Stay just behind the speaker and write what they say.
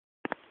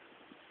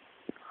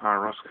Hi,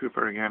 Ross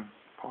Cooper again,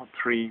 part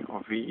 3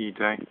 of VE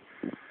Day.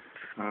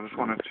 I just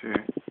wanted to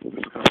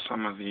discuss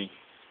some of the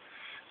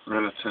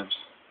relatives.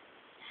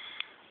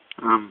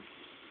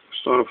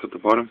 Start off at the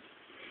bottom.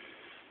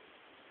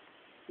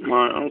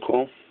 My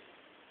uncle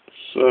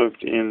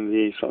served in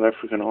the South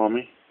African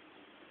Army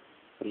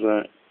as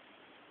a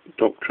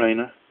dog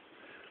trainer.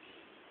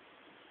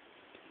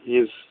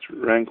 His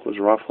rank was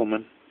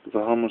rifleman. The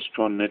helm was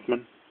John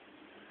Netman,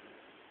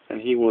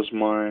 and he was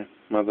my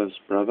mother's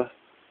brother.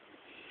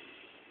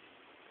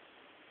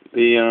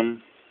 The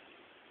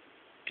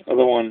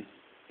other one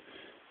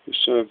who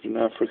served in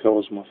Africa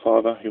was my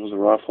father. He was a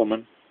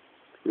rifleman,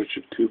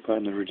 Richard Cooper,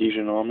 in the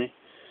Rhodesian Army.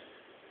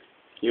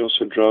 He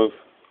also drove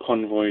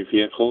convoy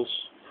vehicles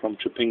from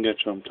Chipinga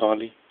to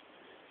Umtali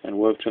and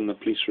worked in the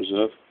police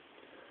reserve.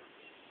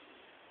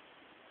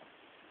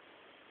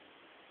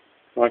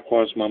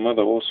 Likewise, my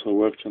mother also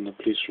worked in the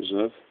police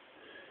reserve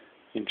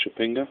in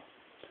Chipinga.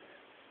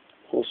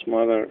 Of course,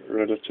 my other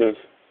relative,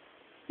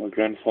 my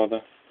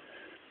grandfather,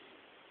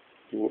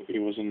 he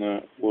was in the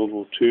World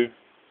War II,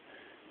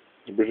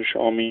 the British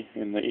Army,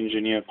 in the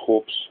Engineer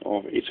Corps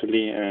of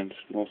Italy and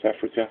North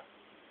Africa,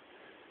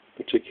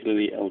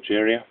 particularly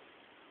Algeria.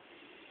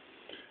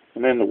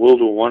 And then the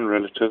World War I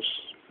relatives,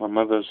 my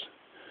mother's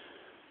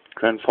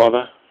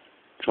grandfather,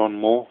 John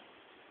Moore,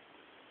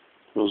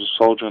 who was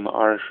a soldier in the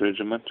Irish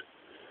Regiment,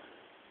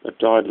 but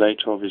died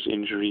later of his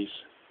injuries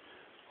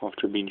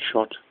after being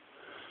shot.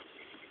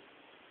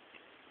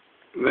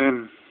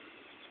 Then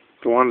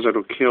the ones that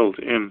were killed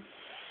in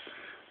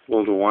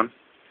World War I,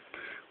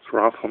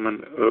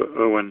 Rifleman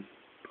Owen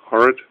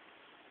Horrod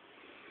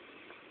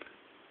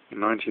in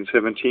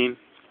 1917,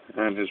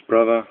 and his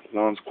brother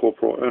Lance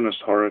Corporal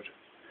Ernest Horrod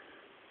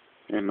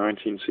in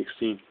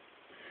 1916.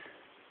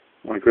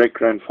 My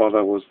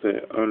great-grandfather was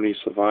the only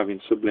surviving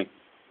sibling,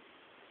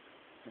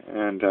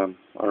 and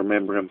I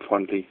remember him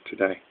fondly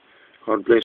today. God bless.